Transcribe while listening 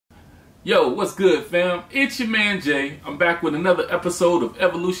Yo, what's good, fam? It's your man Jay. I'm back with another episode of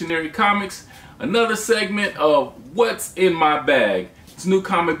Evolutionary Comics, another segment of What's in My Bag. It's New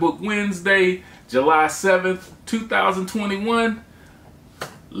Comic Book Wednesday, July 7th, 2021.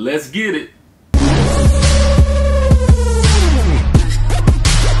 Let's get it.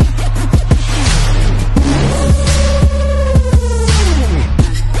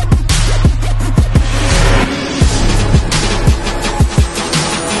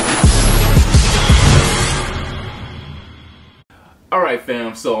 Alright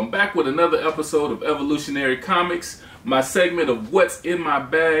fam, so I'm back with another episode of Evolutionary Comics, my segment of What's in My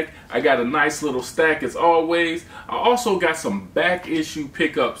Bag. I got a nice little stack as always. I also got some back issue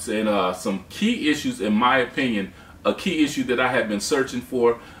pickups and some key issues, in my opinion, a key issue that I had been searching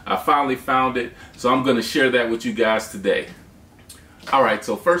for. I finally found it, so I'm going to share that with you guys today. Alright,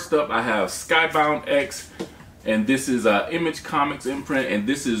 so first up I have Skybound X, and this is Image Comics imprint, and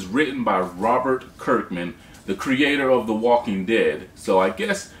this is written by Robert Kirkman, the creator of The Walking Dead. So I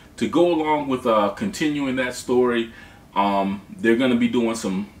guess to go along with continuing that story, they're going to be doing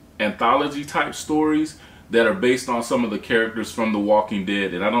some anthology type stories that are based on some of the characters from The Walking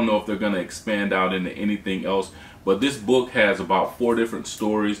Dead, and I don't know if they're going to expand out into anything else, but this book has about 4 different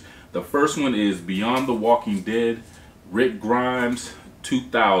stories. The first one is Beyond the Walking Dead, Rick Grimes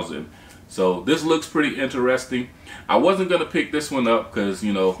 2000. So this looks pretty interesting. I wasn't going to pick this one up because,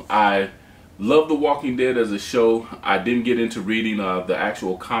 you know, I love The Walking Dead as a show. I didn't get into reading the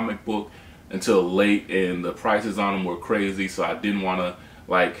actual comic book until late, and the prices on them were crazy, so I didn't want to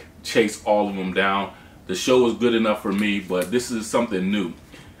like chase all of them down. The show was good enough for me, but this is something new.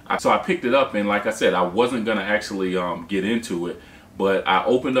 So I picked it up, and like I said, I wasn't going to actually get into it, but I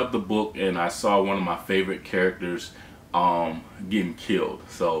opened up the book and I saw one of my favorite characters getting killed.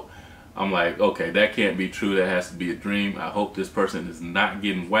 So I'm like, okay, that can't be true. That has to be a dream. I hope this person is not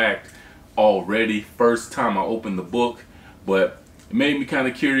getting whacked already first time I opened the book, but it made me kind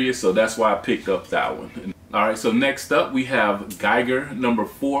of curious, so that's why I picked up that one. Alright, so next up we have Geiger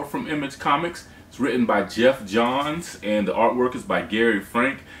 #4 from Image Comics. It's written by Jeff Johns and the artwork is by Gary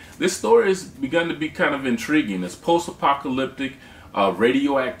Frank. This story has begun to be kind of intriguing. It's post-apocalyptic,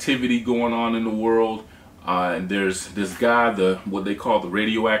 radioactivity going on in the world, and there's this guy, what they call the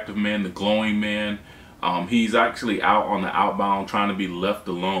radioactive man, the glowing man. He's actually out on the outbound trying to be left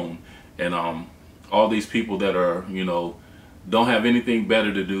alone. And all these people that are, you know, don't have anything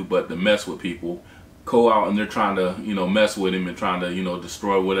better to do but to mess with people, go out and they're trying to, you know, mess with him and trying to, you know,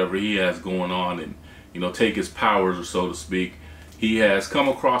 destroy whatever he has going on and, you know, take his powers, or so to speak. He has come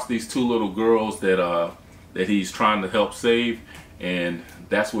across these 2 little girls that he's trying to help save, and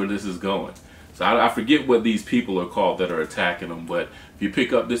that's where this is going. So I forget what these people are called that are attacking them, but if you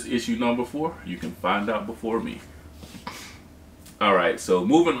pick up this issue #4, you can find out before me. Alright, so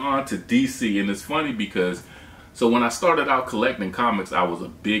moving on to DC, and it's funny because, so when I started out collecting comics, I was a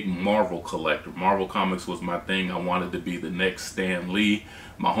big Marvel collector. Marvel Comics was my thing. I wanted to be the next Stan Lee.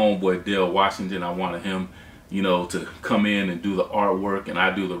 My homeboy Dale Washington, I wanted him, you know, to come in and do the artwork and I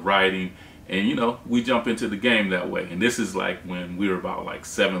do the writing, and you know, we jump into the game that way. And this is like when we were about like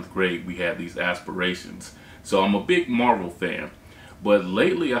 7th grade, we had these aspirations. So I'm a big Marvel fan. But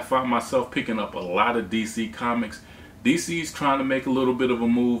lately I find myself picking up a lot of DC comics. DC's trying to make a little bit of a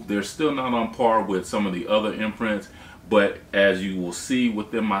move. They're still not on par with some of the other imprints, but as you will see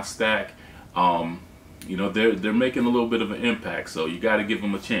within my stack, you know, they're making a little bit of an impact, so you got to give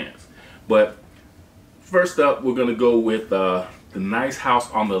them a chance. But first up, we're going to go with The Nice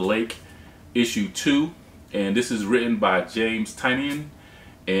House on the Lake, issue 2, and this is written by James Tynion,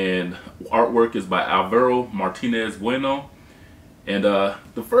 and artwork is by Alvaro Martinez Bueno. And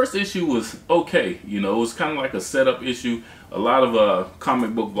the first issue was okay, you know, it was kind of like a setup issue. A lot of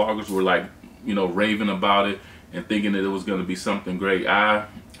comic book bloggers were like, you know, raving about it and thinking that it was going to be something great. I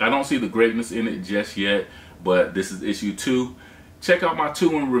don't see the greatness in it just yet, but this is issue 2. Check out my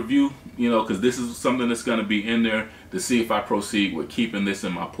 2-in review, you know, because this is something that's going to be in there to see if I proceed with keeping this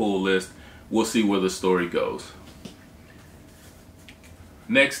in my pull list. We'll see where the story goes.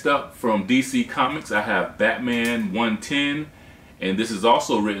 Next up from DC Comics, I have Batman 110. And this is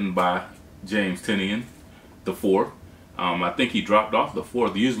also written by James Tynion, the 4th. I think he dropped off the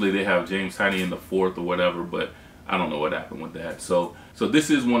 4th. Usually they have James Tynion the 4th or whatever, but I don't know what happened with that. So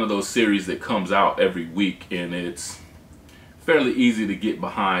this is one of those series that comes out every week, and it's fairly easy to get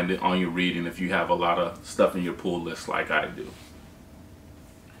behind on your reading if you have a lot of stuff in your pull list like I do.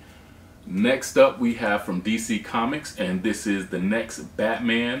 Next up we have from DC Comics, and this is The Next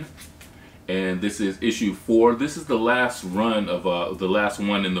Batman. And this is issue 4. This is the last run of the last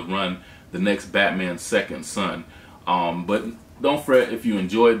one in the run, The Next Batman Second Son. But don't fret if you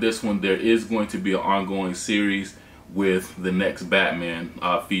enjoyed this one. There is going to be an ongoing series with the next Batman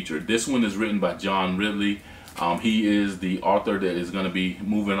feature. This one is written by John Ridley. He is the author that is going to be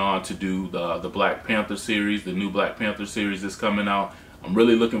moving on to do the Black Panther series, the new Black Panther series that's coming out. I'm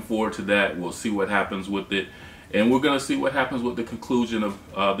really looking forward to that. We'll see what happens with it. And we're going to see what happens with the conclusion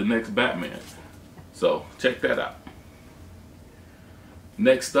of the next Batman. So check that out.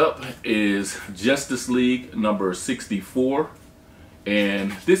 Next up is Justice League number 64.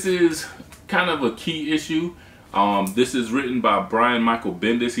 And this is kind of a key issue. This is written by Brian Michael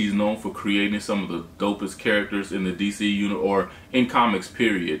Bendis. He's known for creating some of the dopest characters in the DC universe, or in comics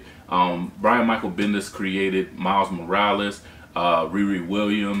period. Brian Michael Bendis created Miles Morales, Riri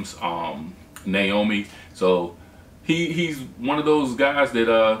Williams, Naomi. So he's one of those guys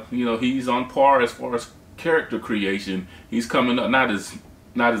that you know, he's on par as far as character creation. He's coming up, not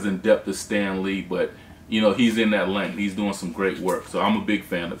as in depth as Stan Lee, but you know, he's in that lane. He's doing some great work. So I'm a big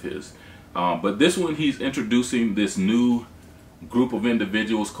fan of his. But this one, he's introducing this new group of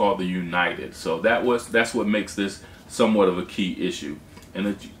individuals called the United. So that's what makes this somewhat of a key issue. And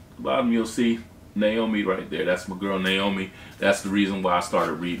at the bottom you'll see Naomi right there. That's my girl Naomi. That's the reason why I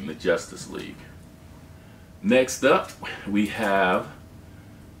started reading the Justice League. Next up, we have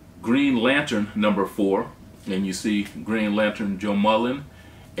Green Lantern number 4. And you see Green Lantern Joe Mullen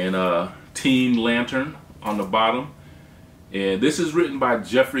and Teen Lantern on the bottom. And this is written by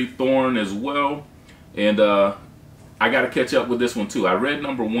Jeffrey Thorne as well. And I got to catch up with this one too. I read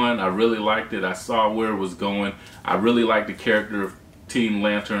number 1. I really liked it. I saw where it was going. I really liked the character of Teen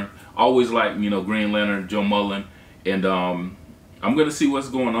Lantern. Always liked, you know, Green Lantern Joe Mullen. And I'm going to see what's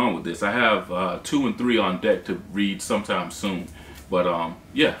going on with this. I have 2 and 3 on deck to read sometime soon. But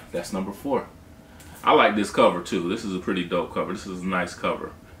yeah, that's number 4. I like this cover too. This is a pretty dope cover. This is a nice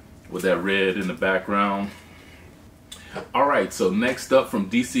cover with that red in the background. Alright, so next up from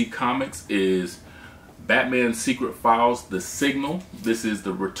DC Comics is Batman Secret Files, The Signal. This is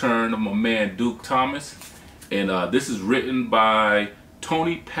the return of my man Duke Thomas. And this is written by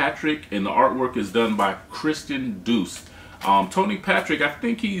Tony Patrick, and the artwork is done by Christian Deuce. Tony Patrick, I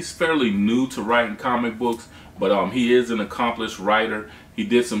think he's fairly new to writing comic books, but he is an accomplished writer. He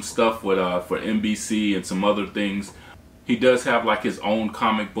did some stuff with for NBC and some other things. He does have like his own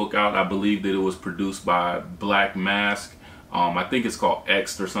comic book out. I believe that it was produced by Black Mask. I think it's called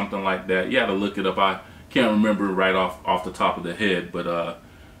X or something like that. You had to look it up. I can't remember right off the top of the head, but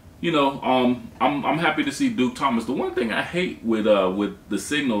you know, I'm happy to see Duke Thomas. The one thing I hate with the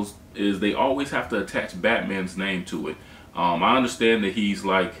Signals is they always have to attach Batman's name to it. I understand that he's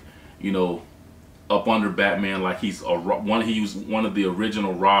like, you know, up under Batman, like he was one of the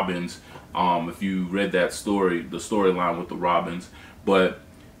original Robins. If you read that story, the storyline with the Robins. But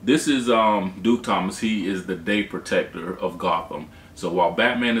this is Duke Thomas. He is the day protector of Gotham. So while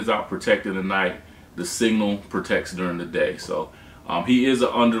Batman is out protecting the night, the Signal protects during the day. So he is an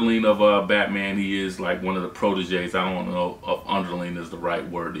underling of Batman. He is like one of the proteges. I don't know if underling is the right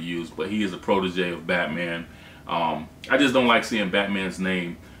word to use, but he is a protege of Batman. I just don't like seeing Batman's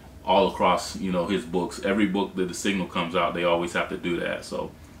name all across, you know, his books. Every book that the Signal comes out, they always have to do that.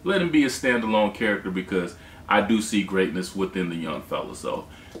 So let him be a standalone character, because I do see greatness within the young fella. So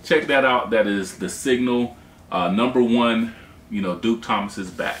check that out. That is The Signal, number 1. You know, Duke Thomas is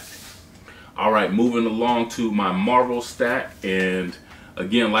back. All right, moving along to my Marvel stack. And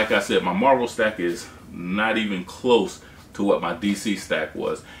again, like I said, my Marvel stack is not even close to what my DC stack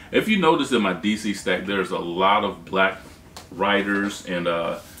was. If you notice in my DC stack, there's a lot of black writers and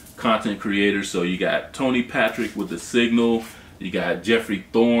content creators. So you got Tony Patrick with The Signal. You got Jeffrey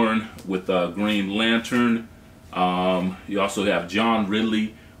Thorne with Green Lantern. You also have John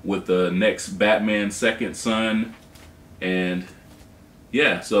Ridley with the next Batman Second Son. And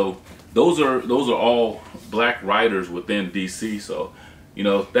yeah, so those are all black writers within DC. So, you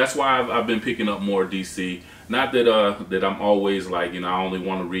know, that's why I've been picking up more DC. Not that that I'm always like, you know, I only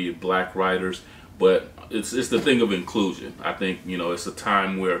want to read black writers, but it's the thing of inclusion. I think, you know, it's a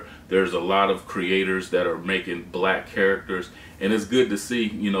time where there's a lot of creators that are making black characters, and it's good to see,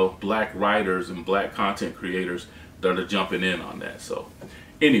 you know, black writers and black content creators that are jumping in on that. So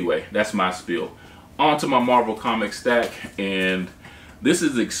anyway, that's my spiel. On to my Marvel comic stack, and this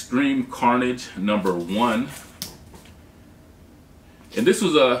is Extreme Carnage number 1. And this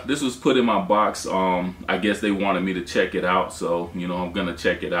was put in my box. I guess they wanted me to check it out, so you know, I'm gonna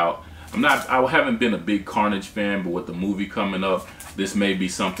check it out. I haven't been a big Carnage fan, but with the movie coming up, this may be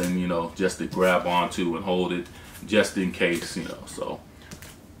something, you know, just to grab onto and hold it just in case, you know. So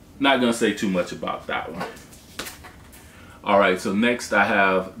not gonna say too much about that one. All right, so next I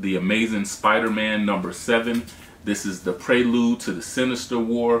have The Amazing Spider-Man number 7. This is the prelude to the Sinister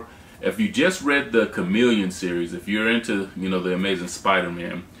War. If you just read the Chameleon series, if you're into, you know, the Amazing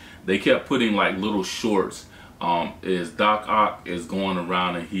Spider-Man, they kept putting like little shorts. Is Doc Ock is going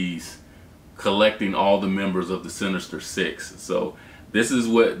around and he's collecting all the members of the Sinister Six. So this is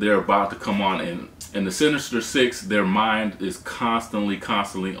what they're about to come on, and the Sinister Six, their mind is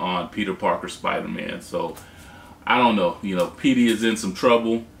constantly on Peter Parker Spider-Man. So I don't know, you know, Petey is in some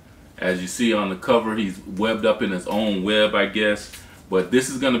trouble. As you see on the cover, he's webbed up in his own web, I guess. But this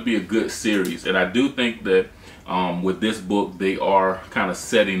is going to be a good series, and I do think that with this book, they are kind of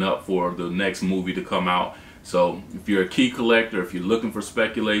setting up for the next movie to come out. So if you're a key collector, if you're looking for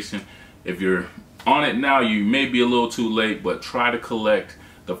speculation, if you're on it now, you may be a little too late, but try to collect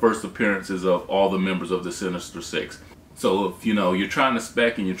the first appearances of all the members of the Sinister Six. So if you know you're trying to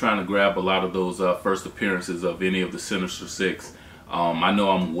spec and you're trying to grab a lot of those first appearances of any of the Sinister Six, I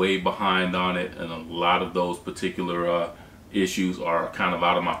know I'm way behind on it, and a lot of those particular issues are kind of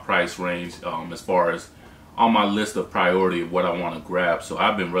out of my price range as far as on my list of priority of what I want to grab. So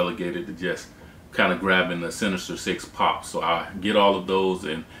I've been relegated to just kind of grabbing the Sinister Six pops. So I get all of those,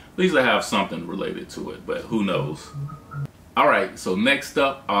 and at least I have something related to it, but who knows. Alright, so next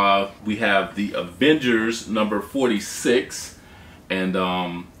up we have the Avengers number 46, and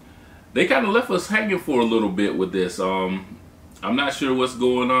they kind of left us hanging for a little bit with this. I'm not sure what's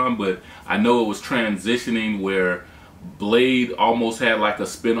going on, but I know it was transitioning where Blade almost had like a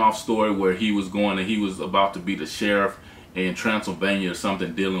spin-off story where he was going and he was about to be the sheriff in Transylvania or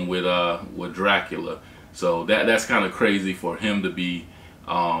something, dealing with Dracula. So that's kind of crazy for him to be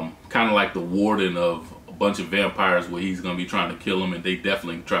kind of like the warden of a bunch of vampires where he's going to be trying to kill him, and they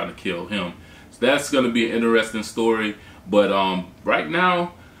definitely trying to kill him. So that's going to be an interesting story. But right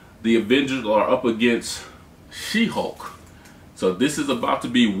now the Avengers are up against She-Hulk. So this is about to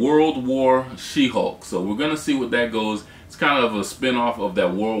be World War She-Hulk. So we're going to see what that goes. It's kind of a spin-off of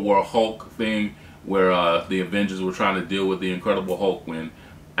that World War Hulk thing where the Avengers were trying to deal with the Incredible Hulk when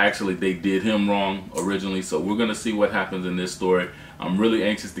actually they did him wrong originally. So we're going to see what happens in this story. I'm really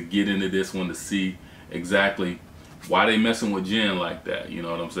anxious to get into this one to see exactly why they messing with Jen like that. You know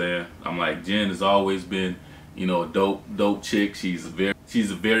what I'm saying? I'm like, Jen has always been, you know, a dope chick. She's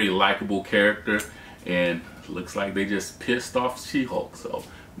a very likable character, and looks like they just pissed off She-Hulk. So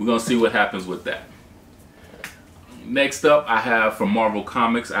we're gonna see what happens with that. Next up, I have from Marvel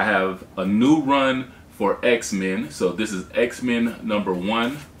Comics, I have a new run for X-Men. So this is X-Men number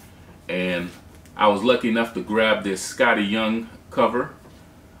 1, and I was lucky enough to grab this Scotty Young cover.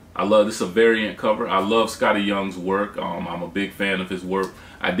 I love this, a variant cover. I love Scotty Young's work. I'm a big fan of his work.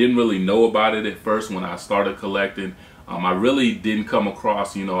 I didn't really know about it at first when I started collecting. I really didn't come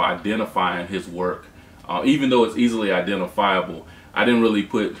across, you know, identifying his work. Even though it's easily identifiable, I didn't really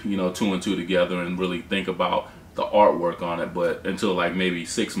put, you know, 2 and 2 together and really think about the artwork on it, but until like maybe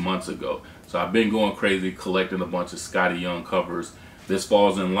 6 months ago. So I've been going crazy collecting a bunch of Scotty Young covers. This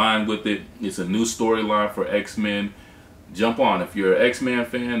falls in line with it. It's a new storyline for X-Men. Jump on. If you're an X-Men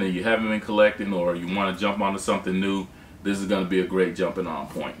fan and you haven't been collecting, or you want to jump onto something new, this is going to be a great jumping on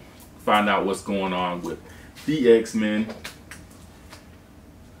point. Find out what's going on with the X-Men.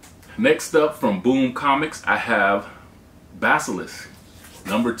 Next up from Boom Comics, I have Basilisk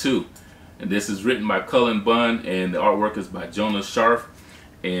number 2, and this is written by Cullen Bunn, and the artwork is by Jonas Scharf.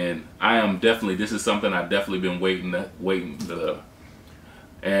 And this is something I've definitely been waiting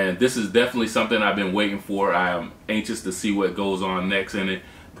and this is definitely something I've been waiting for. I am anxious to see what goes on next in it.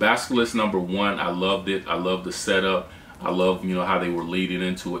 Basilisk number 1, I loved it. I love the setup. I love, you know, how they were leading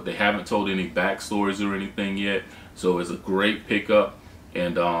into it. They haven't told any backstories or anything yet, so it's a great pickup.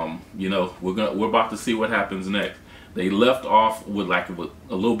 And you know, we're about to see what happens next. They left off with like a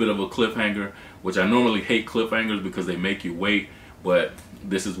little bit of a cliffhanger, which I normally hate cliffhangers because they make you wait, but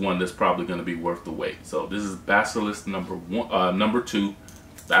this is one that's probably going to be worth the wait. So this is Basilisk number 2,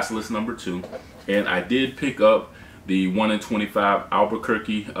 Basilisk number 2, and I did pick up the 1 in 25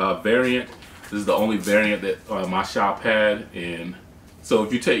 Albuquerque variant. This is the only variant that my shop had, and so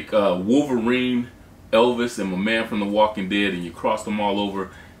if you take Wolverine, Elvis, and my man from The Walking Dead, and you cross them all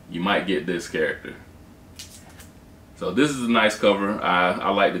over, you might get this character. So this is a nice cover. I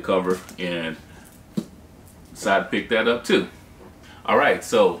like the cover and decided to pick that up too. Alright,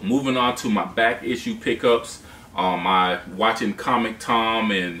 so moving on to my back issue pickups. My watching Comic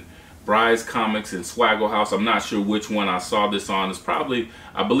Tom and Bry's Comics and Swaggle House. I'm not sure which one I saw this on. It's probably,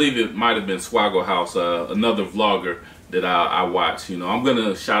 I believe it might have been Swaggle House, another vlogger that I watch. You know, I'm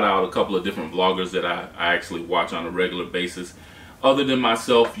gonna shout out a couple of different vloggers that I actually watch on a regular basis. Other than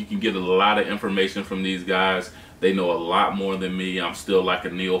myself, you can get a lot of information from these guys. They know a lot more than me. I'm still like a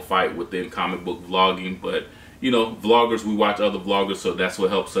neophyte within comic book vlogging, but you know, vloggers, we watch other vloggers, so that's what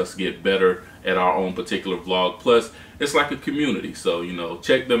helps us get better at our own particular vlog. Plus, it's like a community, so, you know,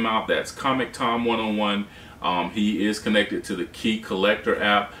 check them out. That's Comic Tom 101. He is connected to the Key Collector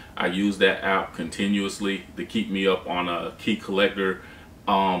app. I use that app continuously to keep me up on a Key Collector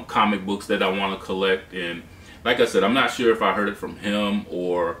comic books that I want to collect. And like I said, I'm not sure if I heard it from him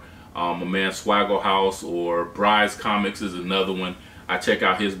or a man Swaggle House, or Bry's Comics is another one. I check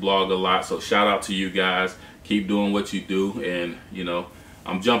out his blog a lot, so shout out to you guys. Keep doing what you do, and you know,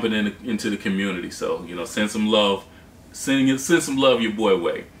 I'm jumping into the community, so you know, send some love, send some love your boy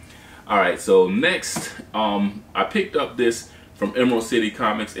way. All right, so next, I picked up this from Emerald City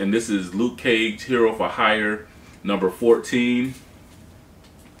Comics, and this is Luke Cage Hero for Hire number 14,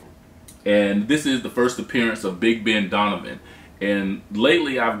 and this is the first appearance of Big Ben Donovan. And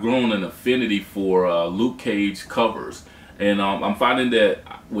lately I've grown an affinity for Luke Cage covers, and I'm finding that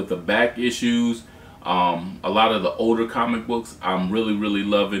with the back issues, a lot of the older comic books, I'm really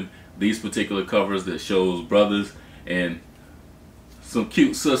loving these particular covers that shows brothers and some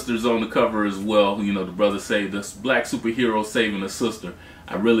cute sisters on the cover as well. You know, the brother saved this black superhero saving a sister.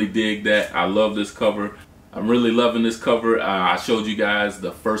 I really dig that. I love this cover. I'm really loving this cover. I showed you guys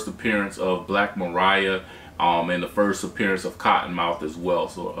the first appearance of Black Mariah, and the first appearance of Cottonmouth as well.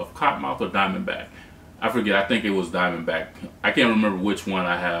 So of Cottonmouth or Diamondback, I forget. I think it was Diamondback. I can't remember which one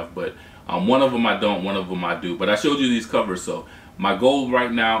I have, but one of them I don't, one of them I do. But I showed you these covers, so my goal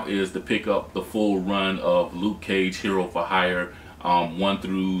right now is to pick up the full run of Luke Cage Hero for Hire 1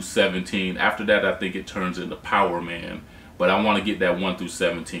 through 17. After that, I think it turns into Power Man, but I want to get that 1 through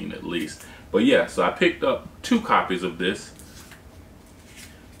 17 at least. But yeah, so I picked up 2 copies of this.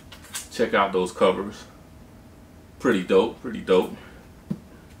 Check out those covers. Pretty dope, pretty dope.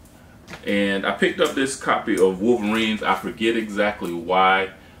 And I picked up this copy of Wolverines. I forget exactly why,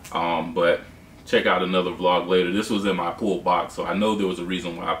 but check out another vlog later. This was in my pull box, so I know there was a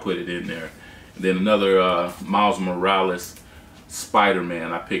reason why I put it in there. And then another Miles Morales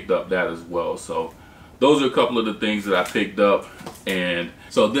Spider-Man, I picked up that as well. So those are a couple of the things that I picked up. And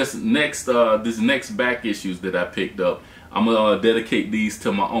so this next back issues that I picked up, I'm gonna dedicate these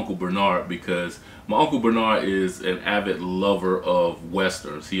to my Uncle Bernard, because my Uncle Bernard is an avid lover of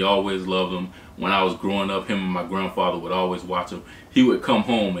westerns. He always loved them. When I was growing up, him and my grandfather would always watch them. He would come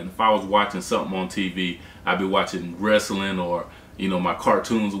home, and if I was watching something on TV, I'd be watching wrestling or, you know, my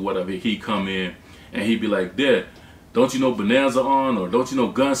cartoons or whatever, he'd come in and he'd be like, "Dad, don't you know Bonanza on, or don't you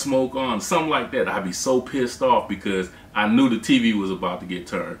know Gunsmoke on?" Something like that. I'd be so pissed off because I knew the TV was about to get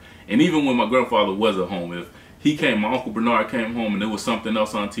turned. And even when my grandfather wasn't home, if he came, my Uncle Bernard came home and there was something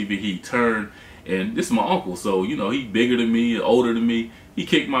else on TV, he'd turn. And this is my uncle, so you know, he bigger than me, older than me. He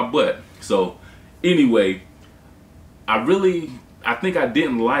kicked my butt. So anyway, I think I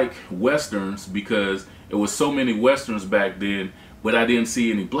didn't like westerns because it was so many westerns back then, but I didn't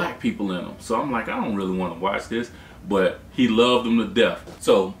see any black people in them. So I'm like, I don't really want to watch this. But he loved them to death.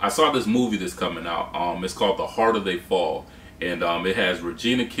 So I saw this movie that's coming out. It's called The Harder They Fall, and it has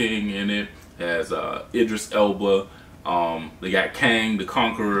Regina King in it. Has Idris Elba. They got Kang the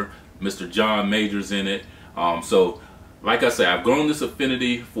Conqueror, Mr. John Majors in it. So like I said, I've grown this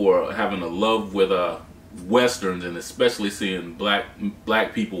affinity for having a love with westerns, and especially seeing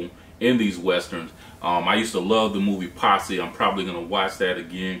black people in these westerns. I used to love the movie Posse. I'm probably gonna watch that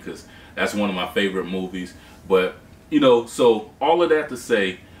again because that's one of my favorite movies. But you know, so all of that to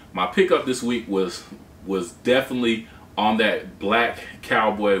say, my pickup this week was definitely on that black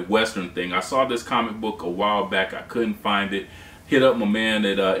cowboy western thing. I saw this comic book a while back. I couldn't find it. Hit up my man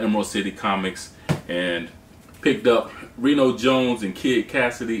at Emerald City Comics and picked up Reno Jones and Kid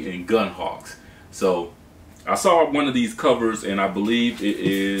Cassidy and Gunhawks. So I saw one of these covers, and I believe it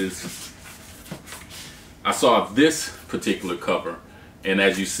is, I saw this particular cover, and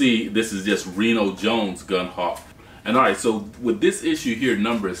as you see, this is just Reno Jones Gunhawk. And alright, so with this issue here,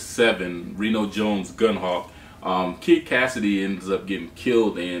 number 7, Reno Jones Gunhawk, Kid Cassidy ends up getting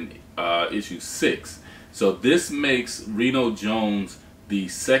killed in issue 6. So this makes Reno Jones the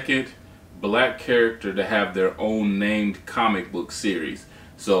second black character to have their own named comic book series.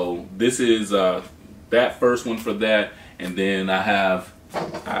 So this is that first one for that, and then I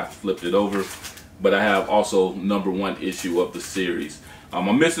flipped it over, but I have also number 1 issue of the series.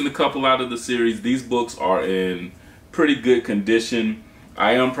 I'm missing a couple out of the series. These books are in pretty good condition.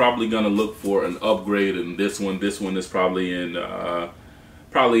 I am probably gonna look for an upgrade in this one. This one is probably in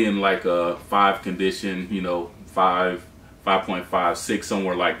like a 5 condition, you know, 5.5, 6,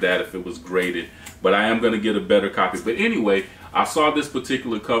 somewhere like that if it was graded. But I am gonna get a better copy. But anyway, I saw this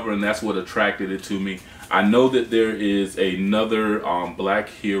particular cover, and that's what attracted it to me. I know that there is another black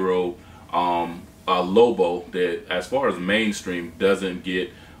hero Lobo that, as far as mainstream, doesn't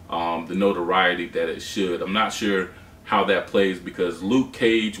get the notoriety that it should. I'm not sure how that plays because Luke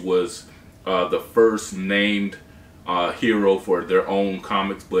Cage was the first named hero for their own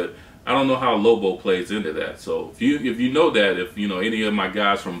comics, but I don't know how Lobo plays into that. So if you know that, if you know any of my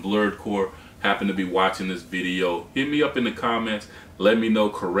guys from Blurred Core happen to be watching this video, hit me up in the comments. Let me know,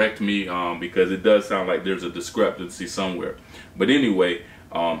 correct me, because it does sound like there's a discrepancy somewhere. But anyway,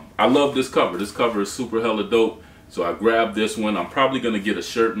 I love this cover. This cover is super hella dope. So I grabbed this one. I'm probably gonna get a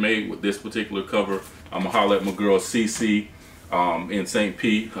shirt made with this particular cover. I'm gonna holler at my girl CC in St.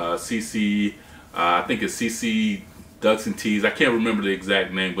 Pete. CC, I think it's CC Ducks and Tees. I can't remember the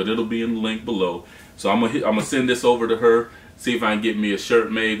exact name, but it'll be in the link below. So I'm gonna send this over to her, see if I can get me a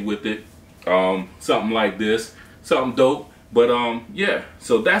shirt made with it, something like this, something dope. But yeah,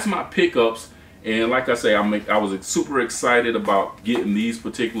 so that's my pickups, and like I say, I was super excited about getting these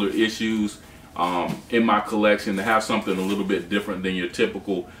particular issues in my collection, to have something a little bit different than your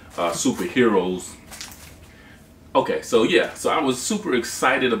typical superheroes. Okay, so yeah, so I was super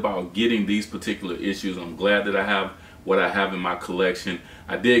excited about getting these particular issues. I'm glad that I have what I have in my collection.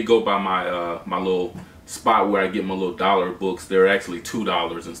 I did go by my my little spot where I get my little dollar books. They're actually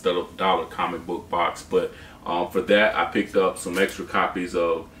 $2 instead of $1 comic book box. But for that, I picked up some extra copies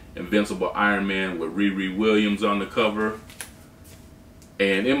of Invincible Iron Man with Riri Williams on the cover.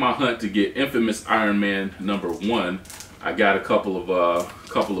 And in my hunt to get Infamous Iron Man #1, I got a couple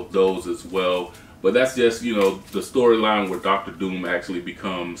of those as well. But that's just, you know, the storyline where Dr. Doom actually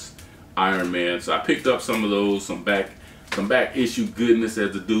becomes Iron Man. So I picked up some of those, some back issue goodness,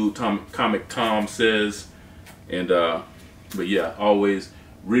 as the dude Comic Tom says. And but yeah, always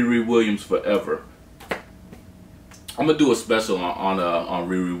Riri Williams forever. I'm gonna do a special on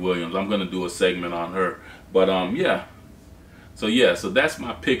Riri Williams. I'm gonna do a segment on her. But yeah. So yeah, so that's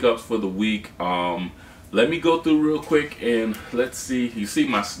my pickups for the week. Let me go through real quick and let's see. You see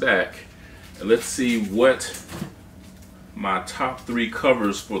my stack. And let's see what my top 3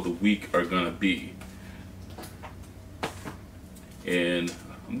 covers for the week are gonna be. And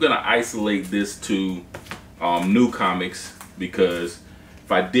I'm gonna isolate this to new comics, because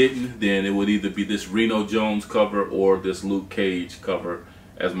if I didn't, then it would either be this Reno Jones cover or this Luke Cage cover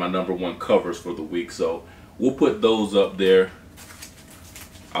as my #1 covers for the week. So we'll put those up there.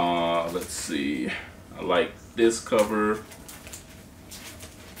 Let's see. I like this cover.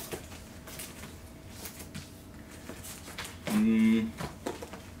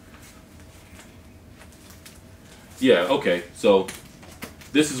 Yeah, okay, so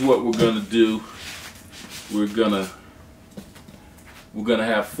this is what we're gonna do. We're gonna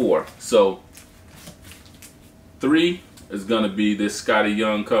have 4. So 3 is gonna be this Scotty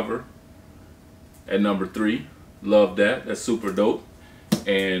Young cover at #3. Love that. That's super dope.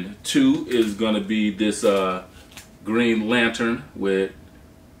 And 2 is gonna be this Green Lantern with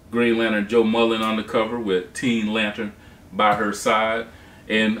Green Lantern Joe Mullen on the cover with Teen Lantern by her side.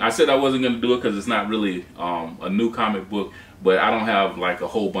 And I said I wasn't going to do it because it's not really a new comic book, but I don't have like a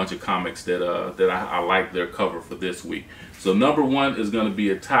whole bunch of comics that I like their cover for this week. So #1 is going to be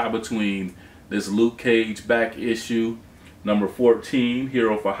a tie between this Luke Cage back issue, #14,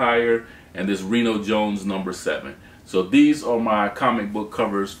 Hero for Hire, and this Reno Jones #7. So these are my comic book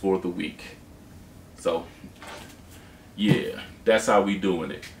covers for the week. So yeah, that's how we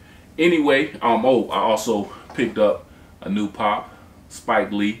doing it. Anyway, oh, I also picked up a new pop,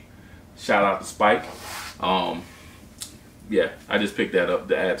 Spike Lee. Shout out to Spike. Yeah, I just picked that up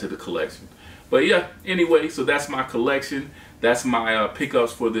to add to the collection. But yeah, anyway, so that's my collection. That's my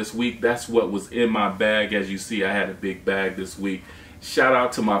pickups for this week. That's what was in my bag. As you see, I had a big bag this week. Shout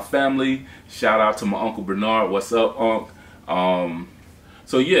out to my family. Shout out to my Uncle Bernard. What's up, Unc?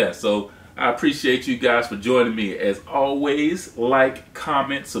 So yeah, so I appreciate you guys for joining me. As always, like,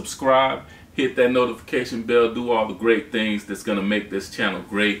 comment, subscribe, hit that notification bell, do all the great things that's going to make this channel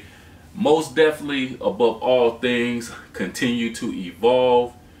great. Most definitely, above all things, continue to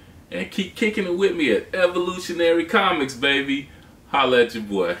evolve and keep kicking it with me at Evolutionary Comics, baby. Holla at your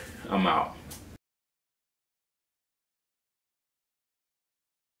boy. I'm out.